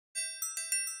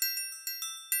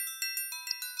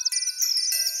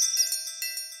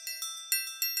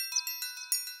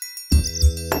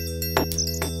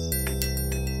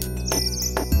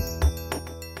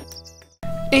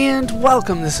And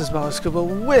welcome, this is Scuba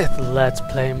with Let's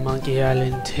Play Monkey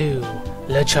Island 2,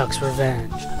 LeChuck's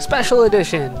Revenge, Special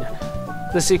Edition,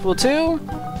 the sequel to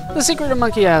The Secret of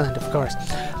Monkey Island, of course.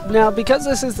 Now, because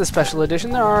this is the Special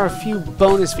Edition, there are a few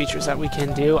bonus features that we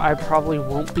can do. I probably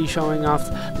won't be showing off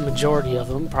the majority of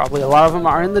them. Probably a lot of them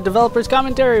are in the developer's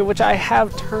commentary, which I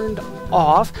have turned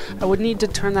off. I would need to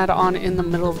turn that on in the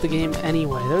middle of the game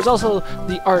anyway. There's also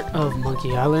the art of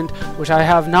Monkey Island, which I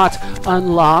have not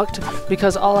unlocked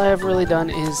because all I have really done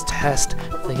is test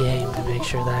the game to make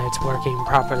sure that it's working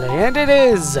properly, and it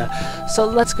is! So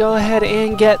let's go ahead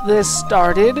and get this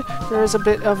started. There is a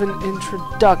bit of an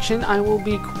introduction. I will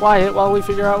be quiet while we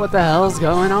figure out what the hell's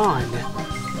going on.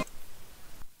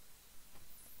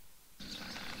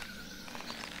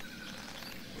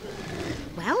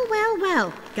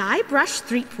 Well, Guybrush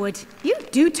Threepwood, you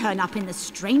do turn up in the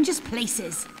strangest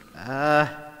places.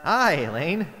 Hi,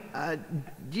 Elaine.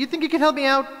 Do you think you could help me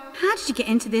out? How did you get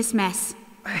into this mess?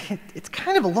 It's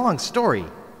kind of a long story.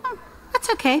 Oh, that's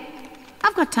okay.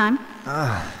 I've got time.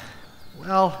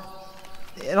 Well,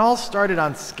 it all started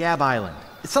on Scab Island.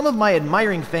 Some of my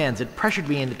admiring fans had pressured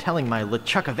me into telling my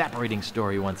LeChuck evaporating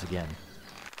story once again.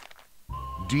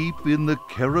 Deep in the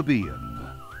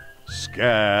Caribbean,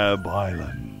 Scab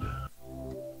Island.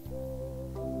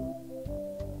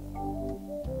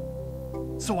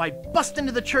 So I bust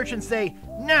into the church and say,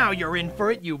 "Now you're in for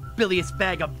it, you bilious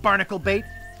bag of barnacle bait."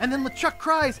 And then LeChuck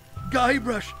cries,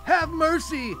 "Guybrush, have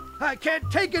mercy! I can't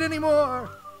take it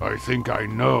anymore!" I think I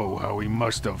know how he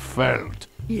must have felt.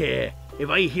 Yeah,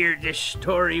 if I hear this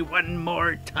story one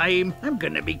more time, I'm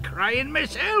gonna be crying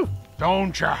myself.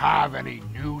 Don't you have any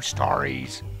new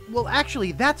stories? Well,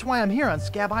 actually, that's why I'm here on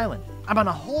Scab Island. I'm on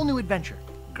a whole new adventure.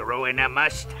 Growing a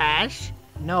mustache?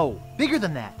 No, bigger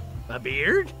than that. A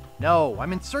beard? No,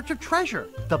 I'm in search of treasure.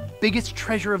 The biggest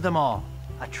treasure of them all.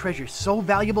 A treasure so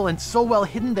valuable and so well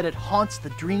hidden that it haunts the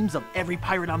dreams of every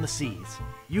pirate on the seas.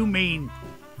 You mean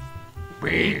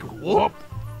Big Whoop?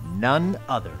 None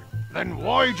other. Then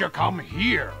why'd you come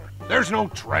here? There's no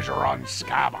treasure on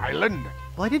Scab Island.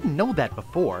 Well, I didn't know that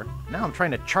before. Now I'm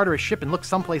trying to charter a ship and look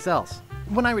someplace else.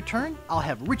 When I return, I'll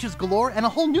have riches galore and a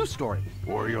whole new story.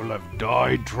 Or you'll have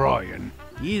died trying.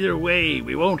 either way,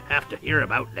 we won't have to hear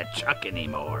about LeChuck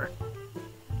anymore.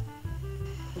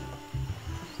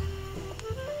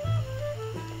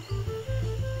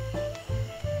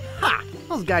 Ha!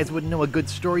 Those guys wouldn't know a good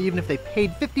story even if they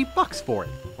paid $50 for it.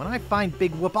 When I find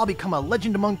Big Whoop, I'll become a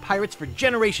legend among pirates for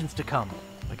generations to come.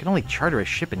 I can only charter a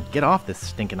ship and get off this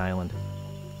stinking island.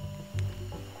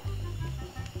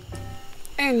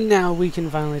 And now we can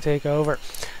finally take over.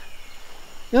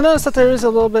 You'll notice that there is a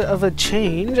little bit of a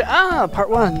change. Part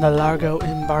 1, the Largo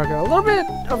embargo. A little bit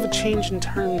of a change in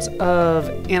terms of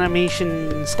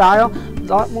animation style. A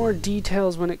lot more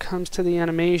details when it comes to the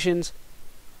animations.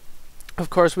 Of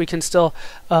course, we can still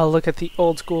look at the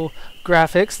old school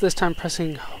graphics. This time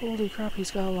pressing, holy crap,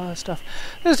 he's got a lot of stuff.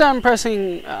 This time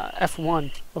pressing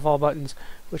F1 of all buttons,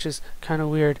 which is kind of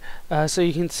weird. So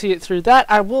you can see it through that.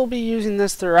 I will be using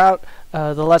this throughout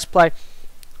the Let's Play.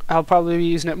 I'll probably be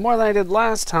using it more than I did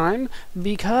last time,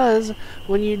 because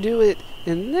when you do it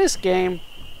in this game,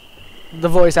 the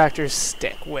voice actors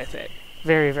stick with it.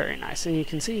 Very, very nice. And you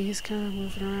can see he's kind of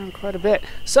moving around quite a bit.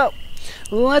 So,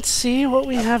 let's see what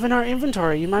we have in our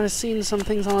inventory. You might have seen some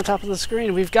things on the top of the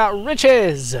screen. We've got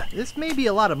riches! This may be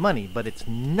a lot of money, but it's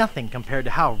nothing compared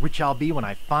to how rich I'll be when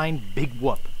I find Big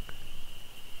Whoop.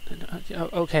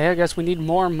 Okay, I guess we need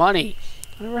more money.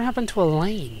 Whatever happened to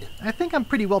Elaine? I think I'm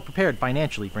pretty well prepared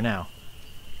financially for now.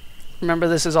 Remember,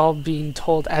 this is all being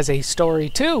told as a story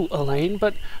to Elaine,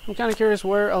 but I'm kind of curious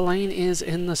where Elaine is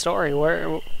in the story.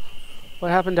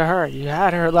 What happened to her? You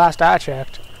had her last I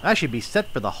checked. I should be set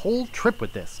for the whole trip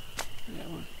with this. Yeah,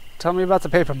 well, tell me about the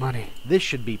paper money. This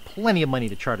should be plenty of money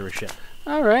to charter a ship.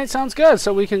 Alright, sounds good.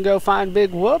 So we can go find Big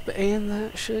Whoop, and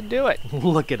that should do it.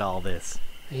 Look at all this.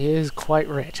 He is quite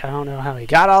rich. I don't know how he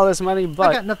got all this money, but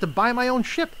I got enough to buy my own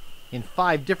ship in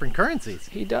 5 different currencies.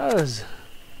 He does.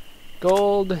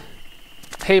 Gold,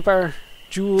 paper,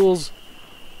 jewels.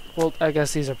 Well, I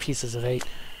guess these are pieces of 8.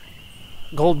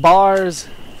 Gold bars,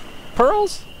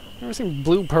 pearls? Never seen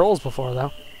blue pearls before,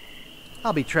 though.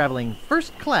 I'll be traveling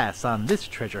first class on this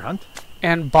treasure hunt.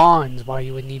 And bonds. Why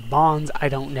you would need bonds, I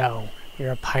don't know.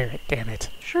 You're a pirate, damn it.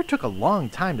 Sure took a long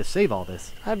time to save all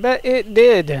this. I bet it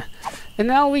did. And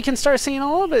now we can start seeing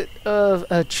a little bit of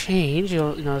a change.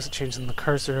 You'll notice a change in the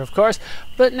cursor, of course.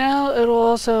 But now it'll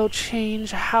also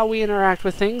change how we interact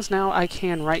with things. Now I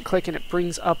can right-click and it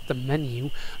brings up the menu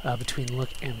between look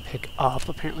and pick up.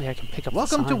 Apparently I can pick up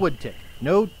Welcome the to sign. Woodtick.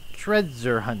 No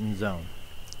treasure hunting zone.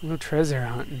 No treasure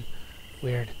hunting.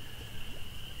 Weird.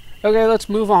 Okay, let's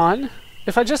move on.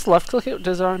 If I just left click it,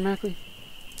 does it automatically?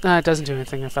 It doesn't do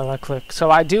anything if I left click. So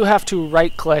I do have to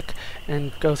right click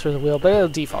and go through the wheel, but it'll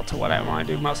default to what I want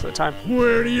to do most of the time.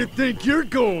 Where do you think you're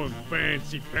going,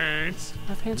 fancy pants?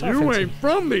 My pants are You fancy. ain't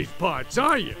from these parts,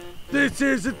 are you? This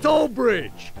is a toll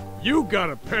bridge. You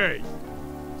gotta pay.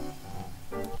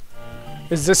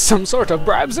 Is this some sort of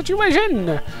bribe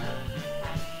situation?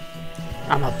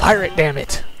 I'm a pirate, damn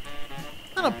it.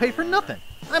 I don't pay for nothing.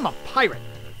 I'm a pirate.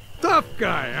 Tough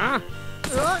guy, huh?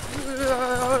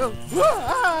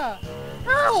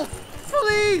 Help!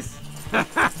 Please!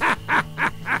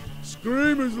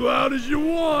 Scream as loud as you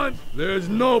want. There's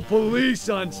no police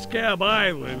on Scab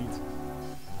Island.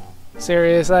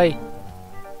 Seriously?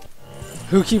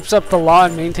 Who keeps up the law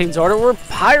and maintains order? We're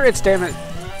pirates, damn it.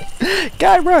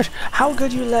 Guybrush, how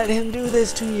could you let him do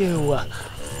this to you?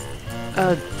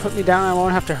 Put me down, I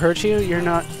won't have to hurt you? You're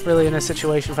not really in a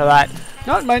situation for that.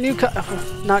 Not in my new coat.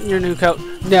 Not in your new coat.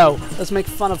 No, let's make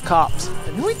fun of cops.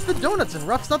 And who eats the donuts and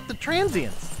roughs up the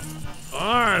transients?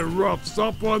 I rough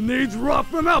someone needs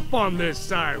roughing up on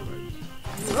this island.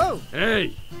 Whoa!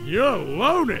 Hey, you're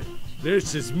loaded.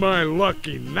 This is my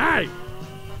lucky night.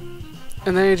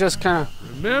 And then he just kind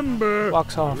of Remember,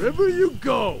 walks off. wherever you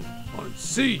go, on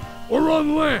sea or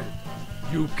on land,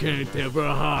 you can't ever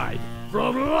hide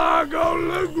from Largo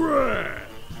LaGrande.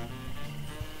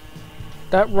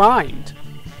 That rhymed.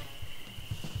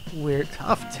 Weird.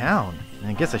 Tough town.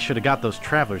 I guess I should have got those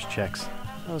traveler's checks.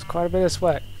 That was quite a bit of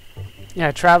sweat.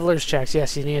 Yeah, traveler's checks.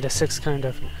 Yes, you need a 6th kind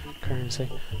of currency.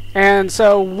 And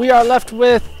so we are left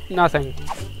with nothing.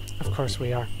 Of course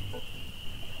we are.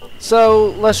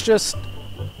 So let's just...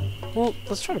 Well,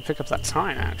 let's try to pick up that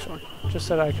sign, actually. Just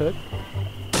said I could.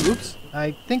 Oops,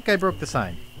 I think I broke the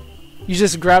sign. You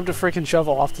just grabbed a freaking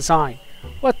shovel off the sign.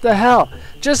 What the hell?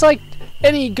 Just like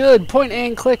any good point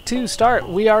and click to start,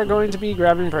 we are going to be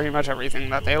grabbing pretty much everything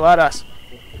that they let us.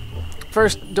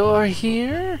 First door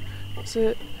here. It's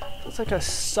like a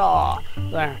saw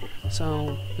there.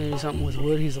 So maybe something with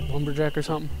wood. He's a lumberjack or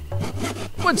something.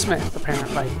 Woodsmith,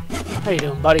 apparently. How you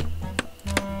doing, buddy?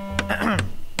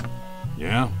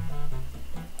 Yeah?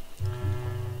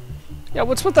 Yeah,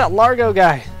 what's with that Largo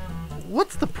guy?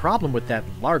 What's the problem with that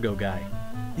Largo guy?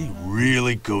 He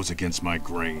really goes against my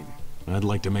grain. I'd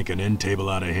like to make an end table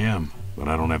out of him, but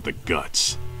I don't have the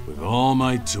guts. With all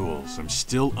my tools, I'm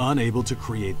still unable to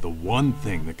create the one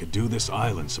thing that could do this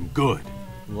island some good.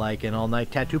 Like an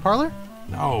all-night tattoo parlor?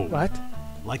 No. What?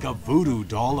 Like a voodoo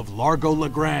doll of Largo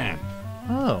LaGrande.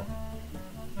 Oh.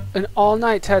 An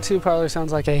all-night tattoo parlor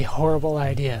sounds like a horrible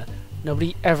idea.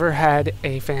 Nobody ever had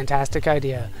a fantastic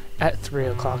idea at 3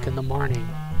 o'clock in the morning.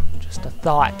 Just a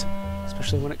thought,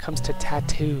 especially when it comes to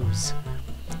tattoos.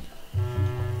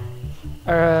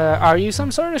 Are you some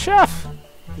sort of chef?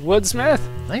 Woodsmith?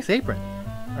 Nice apron.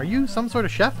 Are you some sort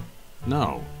of chef?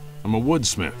 No, I'm a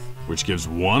woodsmith, which gives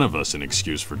one of us an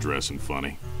excuse for dressing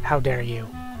funny. How dare you?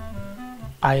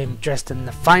 I am dressed in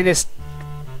the finest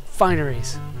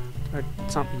fineries. Or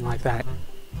something like that.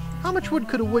 How much wood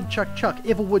could a woodchuck chuck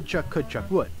if a woodchuck could chuck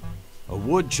wood? A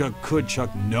woodchuck could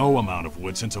chuck no amount of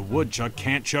wood since a woodchuck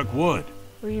can't chuck wood.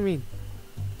 What do you mean?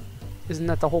 Isn't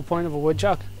that the whole point of a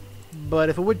woodchuck? But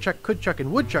if a woodchuck could chuck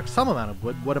and would chuck some amount of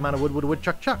wood, what amount of wood would a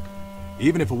woodchuck chuck?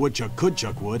 Even if a woodchuck could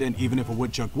chuck wood, and even if a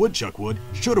woodchuck would chuck wood,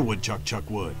 should a woodchuck chuck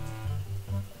wood?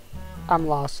 I'm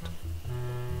lost.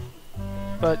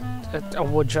 But a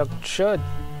woodchuck should.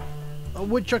 A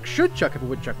woodchuck should chuck if a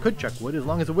woodchuck could chuck wood, as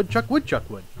long as a woodchuck would chuck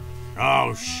wood.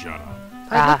 Oh, shut up.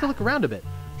 I'd like to look around a bit.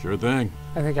 Sure thing.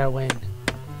 I think I win.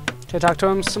 Can I talk to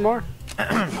him some more?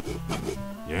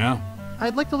 Yeah?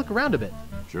 I'd like to look around a bit.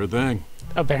 Sure thing.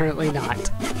 Apparently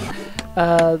not.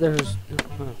 There's...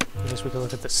 I guess we could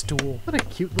look at the stool. What a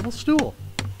cute little stool.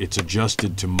 It's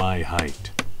adjusted to my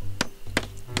height.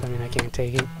 I mean, I can't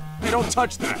take it. Hey, don't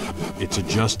touch that! It's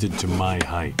adjusted to my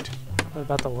height. What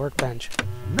about the workbench?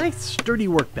 Nice sturdy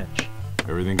workbench.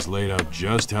 Everything's laid out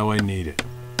just how I need it.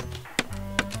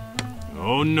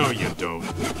 Oh, no, you don't.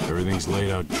 Everything's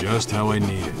laid out just how I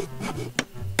need it.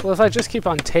 Well, if I just keep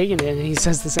on taking it and he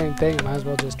says the same thing, I might as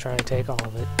well just try to take all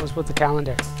of it. What's with the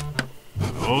calendar?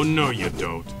 Oh, no, you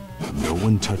don't. No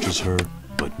one touches her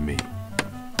but me.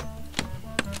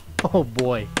 Oh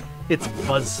boy, it's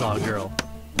Buzzsaw Girl.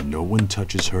 No one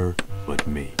touches her but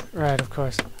me. Right, of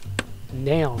course.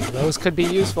 Nails. Those could be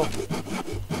useful.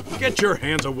 Get your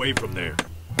hands away from there.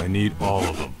 I need all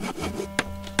of them.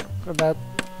 What about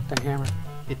the hammer?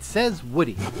 It says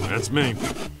Woody. That's me.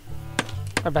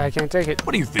 I bet I can't take it.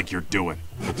 What do you think you're doing?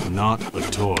 It's not a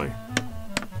toy.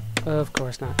 Of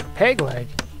course not. Peg leg.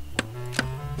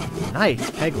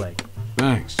 Nice peg leg.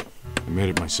 Thanks. I made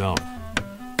it myself.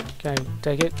 Can I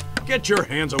take it? Get your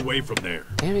hands away from there.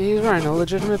 Damn it, he's running a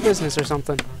legitimate business or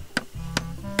something.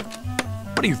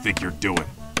 What do you think you're doing?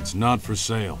 It's not for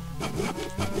sale.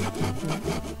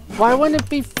 Why wouldn't it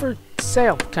be for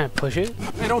sale? Can I push it?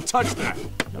 Hey, don't touch that.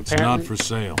 It's not for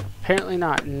sale. Apparently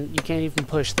not, and you can't even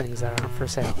push things that aren't for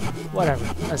sale. Whatever,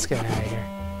 let's get out of here.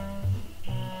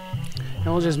 And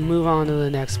we'll just move on to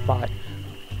the next spot.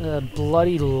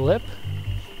 Bloody lip?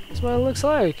 That's what it looks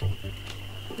like.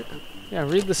 Yeah,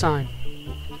 read the sign.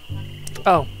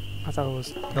 Oh, I thought it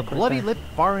was... The Bloody Lip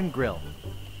Bar and Grill.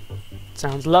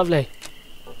 Sounds lovely.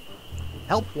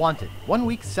 Help wanted. 1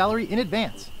 week's salary in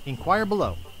advance. Inquire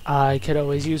below. I could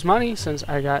always use money since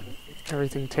I got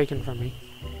everything taken from me.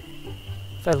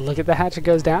 If I look at the hatch, it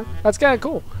goes down. That's kind of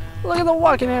cool. Look at the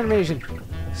walking animation.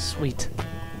 Sweet.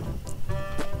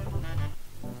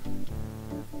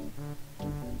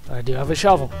 I do have a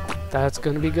shovel. That's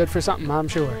going to be good for something, I'm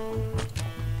sure.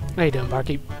 How you doing,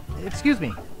 barkeep? Excuse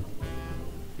me.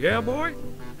 Yeah, boy?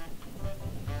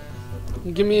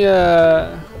 Give me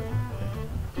a...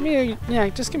 yeah,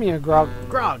 just give me a grog.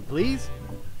 Grog, please.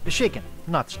 Shaken,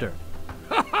 not stirred.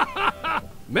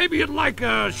 Maybe you'd like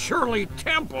a Shirley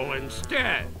Temple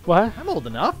instead. What? I'm old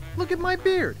enough. Look at my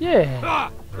beard. Yeah.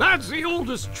 Ah, that's the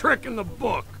oldest trick in the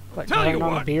book. What, Tell you growing on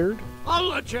a what, beard? I'll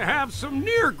let you have some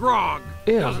near grog.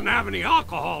 Ew. Doesn't have any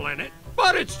alcohol in it,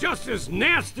 but it's just as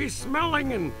nasty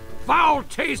smelling and foul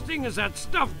tasting as that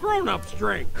stuff grown-ups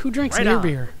drink. Who drinks Right near on.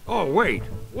 beer? Oh, wait.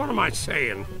 What am I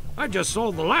saying? I just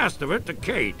sold the last of it to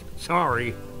Kate.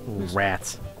 Sorry.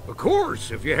 Rats. Of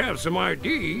course, if you have some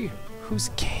ID. Who's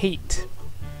Kate?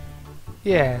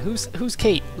 Yeah, who's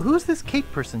Kate? Who's this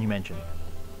Kate person you mentioned?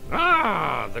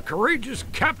 Ah, the courageous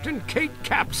Captain Kate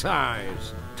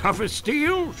Capsize. Tough as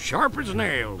steel, sharp as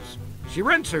nails. She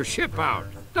rents her ship out,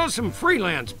 does some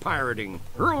freelance pirating.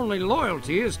 Her only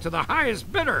loyalty is to the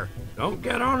highest bidder. Don't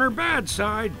get on her bad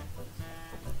side.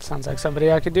 Sounds like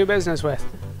somebody I could do business with.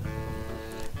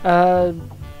 Yeah,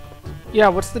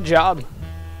 what's the job?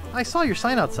 I saw your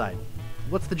sign outside.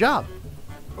 What's the job?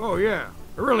 Oh, yeah.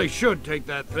 I really should take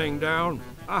that thing down.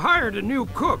 I hired a new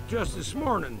cook just this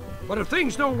morning, but if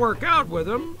things don't work out with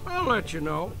him, I'll let you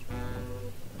know.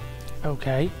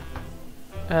 Okay.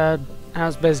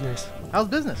 How's business? How's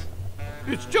business?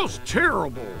 It's just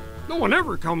terrible. No one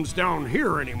ever comes down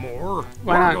here anymore.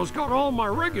 Why not? Margot's got all my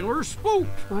regulars spooked.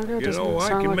 Margot You doesn't know, I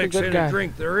sound can like a mix good any guy.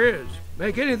 drink there is.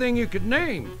 Make anything you could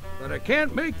name. But I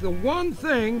can't make the one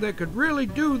thing that could really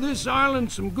do this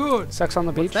island some good. Sex on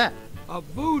the beach? What's that? A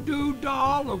voodoo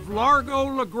doll of Largo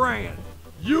LaGrande.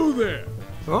 You there!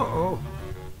 Uh-oh.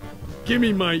 Give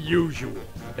me my usual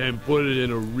and put it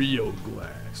in a real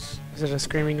glass. Is it a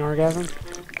screaming orgasm?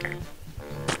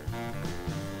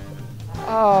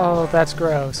 Oh, that's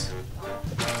gross.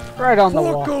 Right on the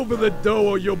Walk wall. over the dough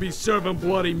or you'll be serving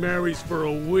Bloody Marys for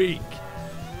a week.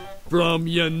 From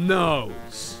your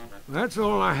nose. That's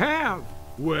all I have.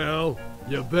 Well,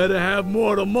 you better have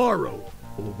more tomorrow,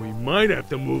 or we might have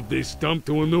to move this dump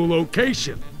to a new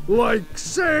location. Like,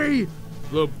 say,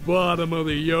 the bottom of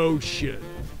the ocean.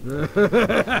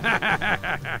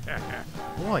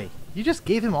 Boy, you just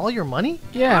gave him all your money?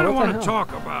 Yeah, I don't what the want to hell?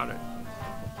 talk about it.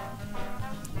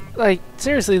 Like,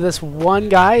 seriously, this one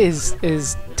guy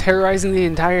is terrorizing the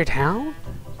entire town?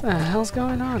 What the hell's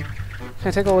going on? Can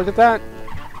I take a look at that?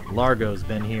 Largo's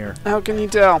been here. How can you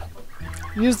tell?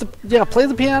 Play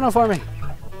the piano for me.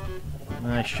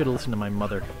 I should have listened to my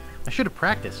mother. I should have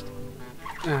practiced.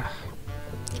 Can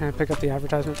I pick up the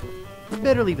advertisement? You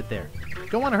better leave it there.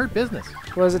 Don't want to hurt business.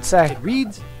 What does it say? It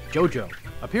reads, JoJo.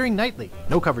 Appearing nightly.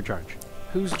 No cover charge.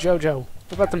 Who's JoJo?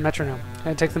 What about the metronome?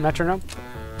 Can I take the metronome?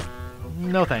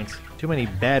 No thanks. Too many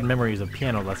bad memories of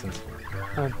piano lessons.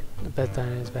 I bet that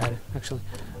is bad, actually.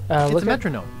 It's Look a at-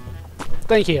 metronome.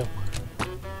 Thank you.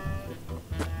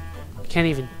 Can't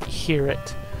even hear it.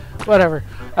 Whatever.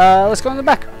 Let's go in the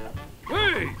back.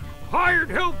 Hey, hired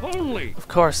help only. Of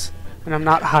course. And I'm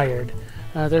not hired.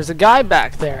 There's a guy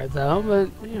back there, though,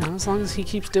 but, you know, as long as he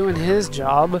keeps doing his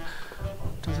job,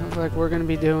 doesn't look like we're going to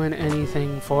be doing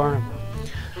anything for him.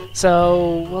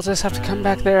 So, we'll just have to come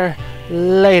back there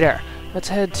later. Let's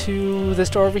head to this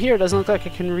door over here. Doesn't look like I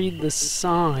can read the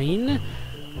sign.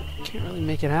 Can't really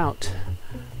make it out.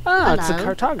 Ah, it's a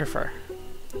Hello? cartographer.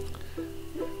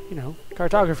 You know,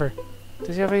 cartographer.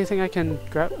 Does he have anything I can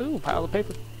grab? Ooh, pile of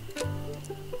paper.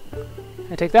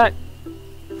 I take that.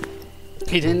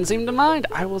 He didn't seem to mind.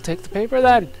 I will take the paper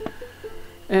then.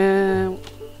 And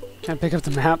can I pick up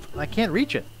the map? I can't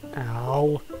reach it.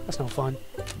 Ow, that's no fun.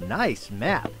 Nice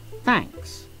map.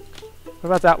 Thanks. What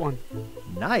about that one?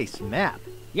 Nice map.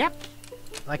 Yep.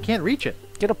 I can't reach it.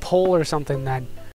 Get a pole or something then.